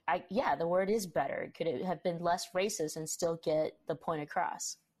 Yeah, the word is better. Could it have been less racist and still get the point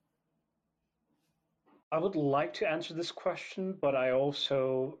across? I would like to answer this question, but I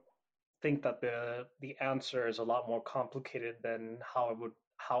also think that the answer is a lot more complicated than how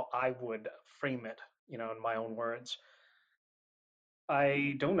I would frame it, in my own words.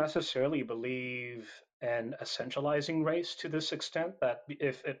 I don't necessarily believe in essentializing race to this extent that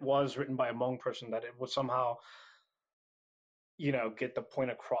if it was written by a Hmong person, that it would somehow, get the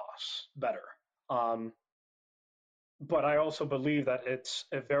point across better. Um, but I also believe that it's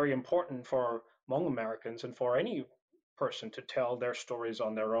very important for Hmong Americans and for any person to tell their stories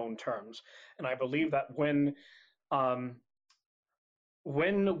on their own terms. And I believe that um,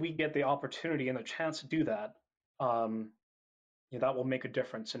 when we get the opportunity and the chance to do that, um, that will make a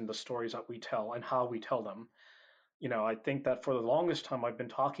difference in the stories that we tell and how we tell them. I think that for the longest time I've been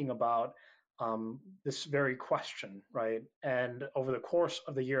talking about this very question, right? And over the course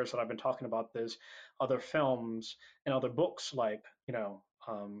of the years that I've been talking about this, other films and other books like,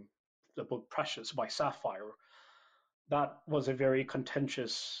 the book Precious by Sapphire, that was a very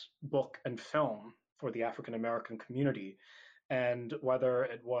contentious book and film for the African American community. And whether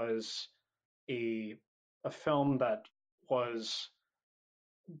it was a, a film that was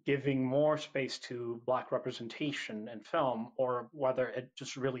giving more space to Black representation in film, or whether it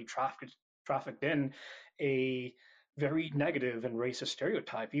just really trafficked in a very negative and racist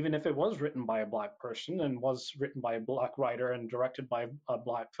stereotype, even if it was written by a Black person and was written by a Black writer and directed by a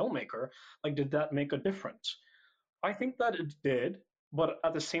Black filmmaker. Like, did that make a difference? I think that it did, but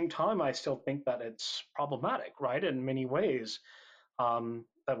at the same time, I still think that it's problematic, right? In many ways,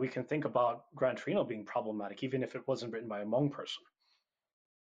 that we can think about Gran Torino being problematic, even if it wasn't written by a Hmong person.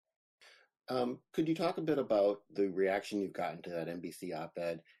 Could you talk a bit about the reaction you've gotten to that NBC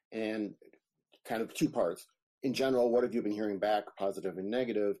op-ed, and kind of two parts? In general, what have you been hearing back, positive and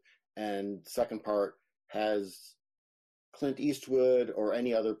negative? And second part, has Clint Eastwood or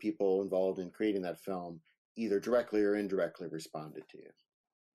any other people involved in creating that film either directly or indirectly responded to you?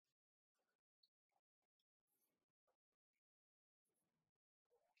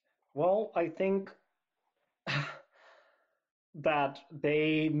 Well, I think that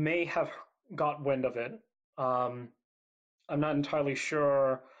they may have got wind of it. Um, I'm not entirely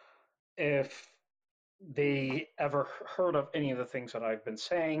sure if they ever heard of any of the things that I've been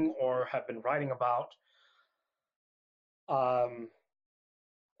saying or have been writing about. Um,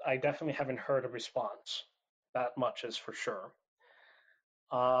 I definitely haven't heard a response. That much is for sure.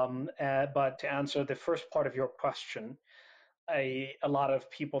 But to answer the first part of your question, a lot of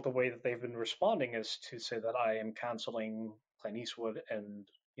people, the way that they've been responding is to say that I am canceling Clint Eastwood and,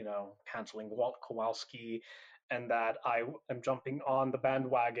 canceling Walt Kowalski, and that I am jumping on the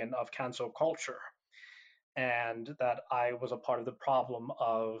bandwagon of cancel culture, and that I was a part of the problem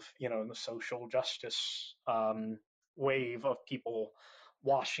of, the social justice wave of people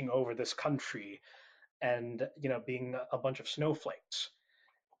washing over this country and, being a bunch of snowflakes.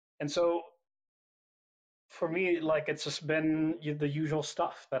 And so for me, like, it's just been the usual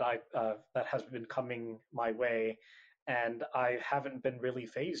stuff that has been coming my way, and I haven't been really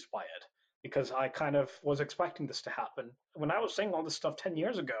phased by it because I kind of was expecting this to happen. When I was saying all this stuff 10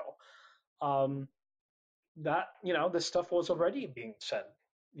 years ago, um, that this stuff was already being said.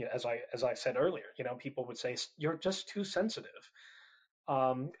 As I said earlier, people would say you're just too sensitive.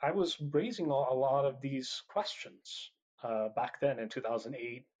 I was raising a lot of these questions back then in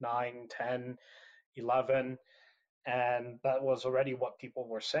 2008, 9, 10, 11, and that was already what people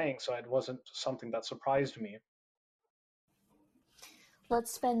were saying, so it wasn't something that surprised me.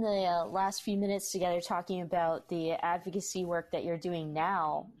 Let's spend the last few minutes together talking about the advocacy work that you're doing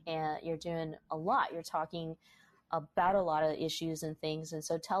now. And you're doing a lot. You're talking about a lot of issues and things. And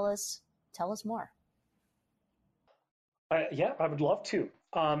so tell us more. Yeah, I would love to.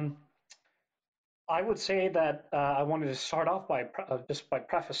 I would say that I wanted to start off by just by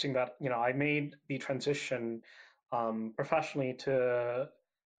prefacing that I made the transition professionally to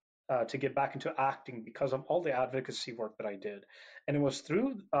get back into acting because of all the advocacy work that I did. And it was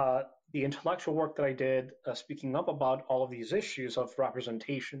through the intellectual work that I did, speaking up about all of these issues of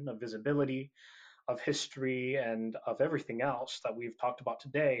representation, of visibility, of history, and of everything else that we've talked about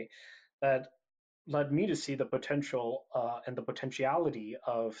today, that led me to see the potential and the potentiality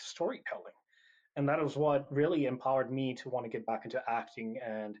of storytelling. And that was what really empowered me to want to get back into acting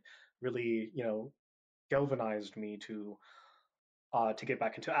and really, galvanized me to get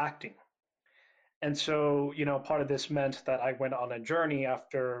back into acting. And so, part of this meant that I went on a journey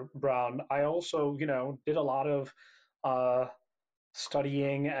after Brown. I also, did a lot of uh,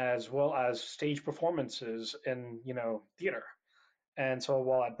 studying as well as stage performances in, theater. And so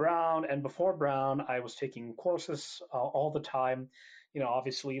while at Brown and before Brown, I was taking courses all the time,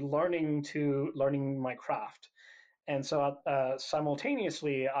 obviously learning my craft. And so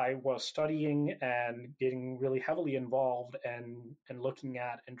simultaneously, I was studying and getting really heavily involved and looking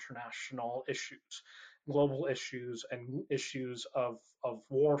at international issues, global issues, and issues of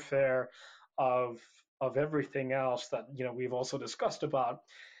warfare, of of everything else that we've also discussed about.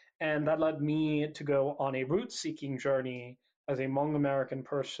 And that led me to go on a root seeking journey as a Hmong American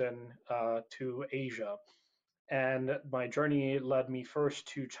person to Asia. And my journey led me first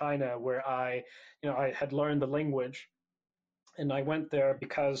to China, where I had learned the language, and I went there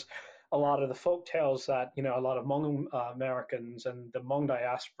because a lot of the folk tales that a lot of Hmong Americans and the Hmong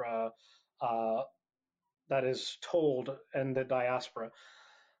diaspora uh, that is told in the diaspora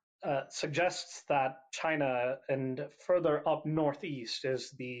suggests that China and further up northeast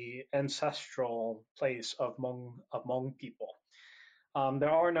is the ancestral place of Hmong people. There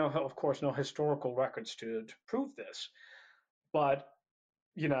are of course, no historical records to prove this, but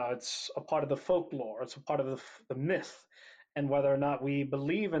it's a part of the folklore. It's a part of the myth, and whether or not we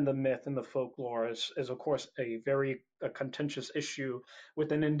believe in the myth and the folklore is of course a very contentious issue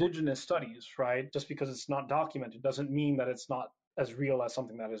within indigenous studies, right? Just because it's not documented doesn't mean that it's not as real as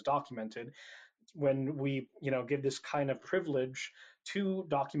something that is documented. When we give this kind of privilege to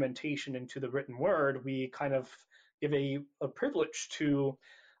documentation and to the written word, we kind of give a privilege to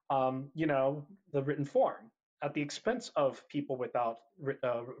the written form at the expense of people without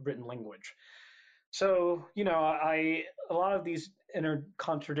written language. So, a lot of these inner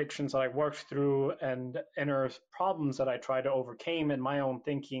contradictions that I worked through and inner problems that I tried to overcome in my own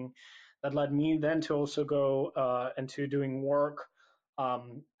thinking, that led me then to also go into doing work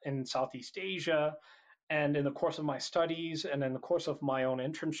in Southeast Asia. And in the course of my studies and in the course of my own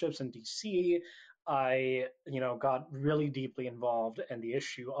internships in DC, I, got really deeply involved in the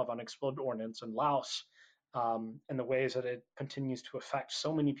issue of unexploded ordnance in Laos, and the ways that it continues to affect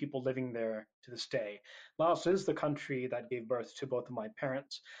so many people living there to this day. Laos is the country that gave birth to both of my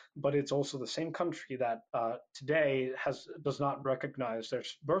parents, but it's also the same country that today does not recognize their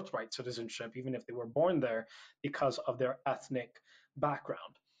birthright citizenship, even if they were born there, because of their ethnic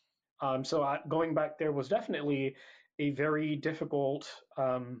background. So going back there was definitely a very difficult,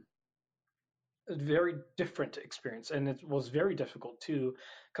 a very different experience, and it was very difficult too,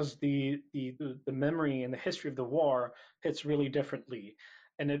 because the memory and the history of the war hits really differently,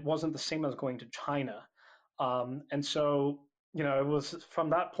 and it wasn't the same as going to China, and so it was from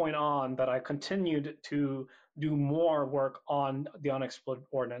that point on that I continued to do more work on the unexploded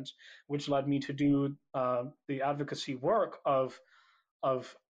ordnance, which led me to do the advocacy work of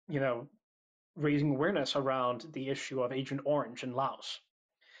you know raising awareness around the issue of Agent Orange in Laos.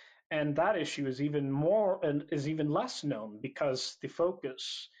 And that issue is even more and is even less known because the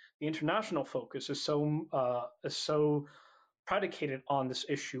international focus, is so predicated on this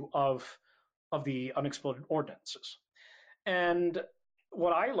issue of the unexploded ordnances. And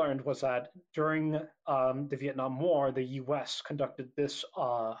what I learned was that during the Vietnam War, the U.S. conducted this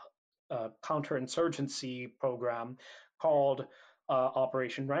counterinsurgency program called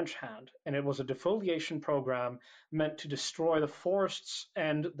Operation Wrench Hand, and it was a defoliation program meant to destroy the forests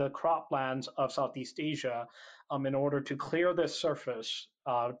and the croplands of Southeast Asia in order to clear the surface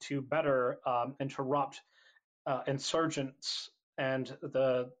to better interrupt insurgents and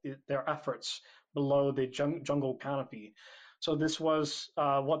their efforts below the jungle canopy. So this was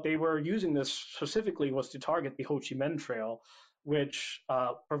what they were using this specifically was to target the Ho Chi Minh Trail, which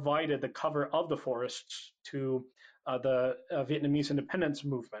provided the cover of the forests to the Vietnamese independence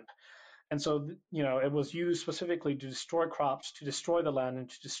movement. And so, it was used specifically to destroy crops, to destroy the land, and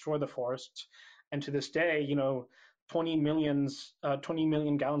to destroy the forests. And to this day, 20 million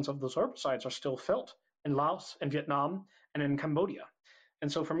gallons of those herbicides are still filled in Laos and Vietnam and in Cambodia.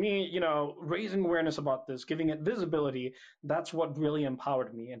 And so for me, raising awareness about this, giving it visibility, that's what really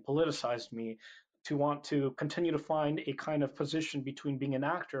empowered me and politicized me to want to continue to find a kind of position between being an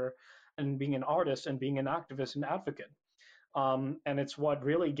actor and being an artist and being an activist and advocate. And it's what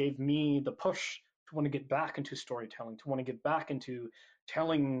really gave me the push to want to get back into storytelling, to want to get back into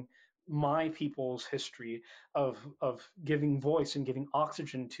telling my people's history of giving voice and giving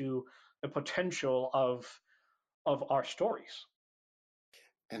oxygen to the potential of our stories.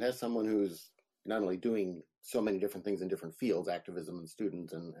 And as someone who's not only doing so many different things in different fields, activism and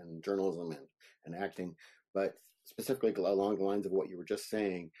students and journalism and acting, but specifically along the lines of what you were just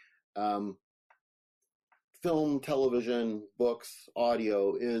saying, film, television, books,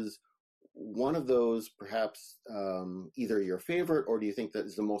 audio is one of those perhaps either your favorite, or do you think that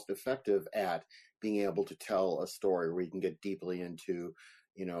is the most effective at being able to tell a story where you can get deeply into,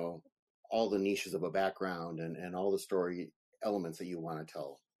 all the niches of a background and all the story elements that you want to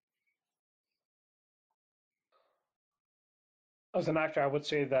tell? As an actor, I would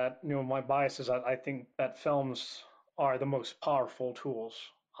say that my bias is that I think that films are the most powerful tools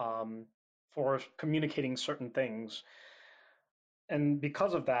for communicating certain things. And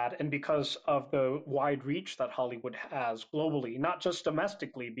because of that, and because of the wide reach that Hollywood has globally, not just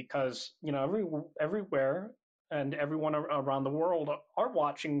domestically, because everywhere and everyone around the world are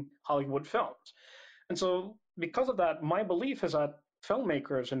watching Hollywood films. And so, because of that, my belief is that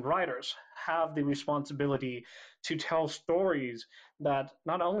filmmakers and writers have the responsibility to tell stories that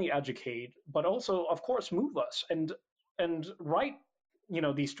not only educate, but also, of course, move us and write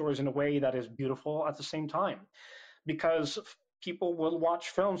these stories in a way that is beautiful at the same time. Because people will watch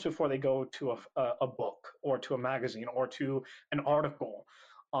films before they go to a book or to a magazine or to an article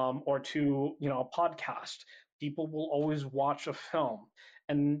or to a podcast. People will always watch a film,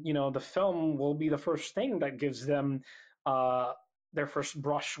 and the film will be the first thing that gives them their first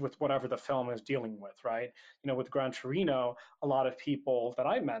brush with whatever the film is dealing with, right? With Gran Torino, a lot of people that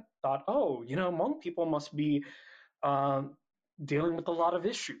I met thought, oh, Hmong people must be dealing with a lot of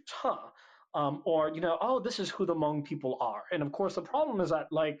issues, huh? Or oh, this is who the Hmong people are. And of course, the problem is that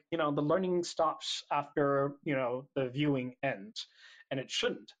the learning stops after the viewing ends, and it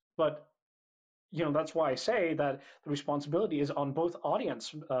shouldn't. But that's why I say that the responsibility is on both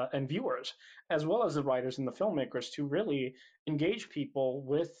audience and viewers, as well as the writers and the filmmakers, to really engage people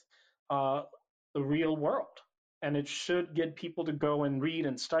with the real world. And it should get people to go and read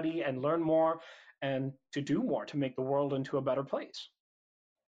and study and learn more and to do more to make the world into a better place.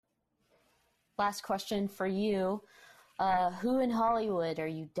 Last question for you. Who in Hollywood are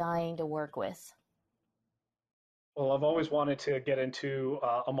you dying to work with? Well, I've always wanted to get into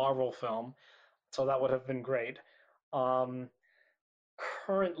a Marvel film, so that would have been great.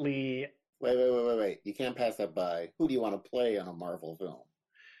 Currently... Wait. You can't pass that by. Who do you want to play on a Marvel film?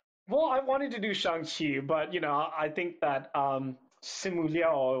 Well, I wanted to do Shang-Chi, but, I think that Simu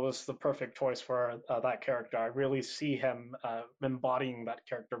Liu was the perfect choice for that character. I really see him embodying that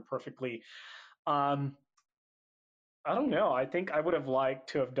character perfectly. I don't know. I think I would have liked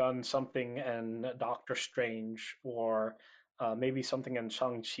to have done something in Doctor Strange or maybe something in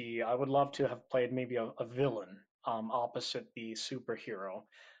Shang-Chi. I would love to have played maybe a villain opposite the superhero.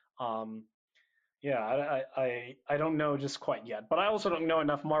 Yeah, I don't know just quite yet, but I also don't know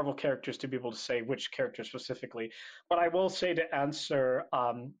enough Marvel characters to be able to say which character specifically. But I will say, to answer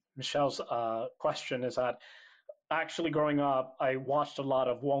Michelle's question, is that actually growing up, I watched a lot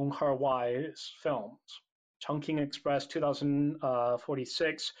of Wong Kar-wai's films. Chungking Express,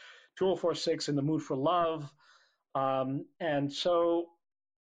 2046, 2046, In the Mood for Love. And so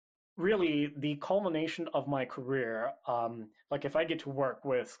really the culmination of my career, like if I get to work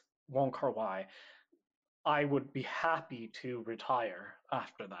with Wong Kar-wai, I would be happy to retire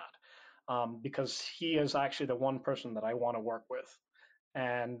after that, because he is actually the one person that I want to work with.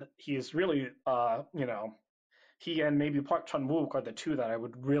 And he is really, he and maybe Park Chan-wook are the two that I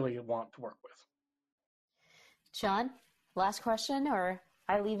would really want to work with. John, last question, or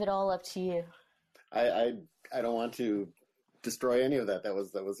I leave it all up to you? I don't want to destroy any of that. That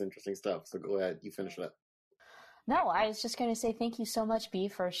was interesting stuff. So go ahead, you finish that. No, I was just going to say thank you so much, B,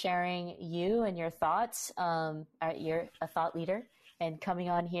 for sharing you and your thoughts. You're a thought leader, and coming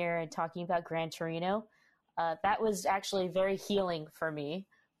on here and talking about Gran Torino. That was actually very healing for me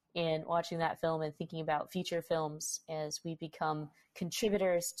in watching that film and thinking about future films as we become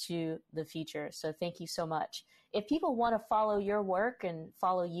contributors to the future. So thank you so much. If people want to follow your work and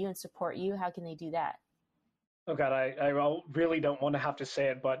follow you and support you, how can they do that? Oh God, I really don't want to have to say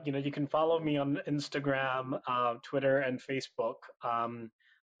it, but you can follow me on Instagram, Twitter, and Facebook.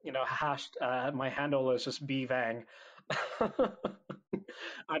 My handle is just bvang.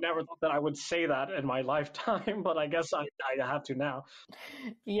 I never thought that I would say that in my lifetime, but I guess I have to now.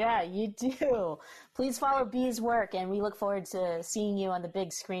 Yeah, you do. Please follow B's work, and we look forward to seeing you on the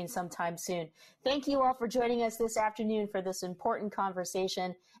big screen sometime soon. Thank you all for joining us this afternoon for this important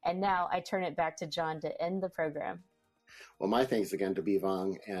conversation. And now I turn it back to John to end the program. Well, my thanks again to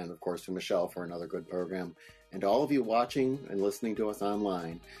Bivang and, of course, to Michelle for another good program. And to all of you watching and listening to us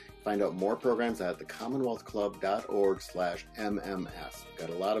online, find out more programs at thecommonwealthclub.org/MMS. We've got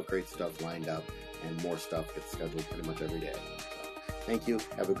a lot of great stuff lined up, and more stuff gets scheduled pretty much every day. So, thank you.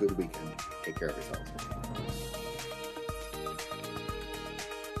 Have a good weekend. Take care of yourselves.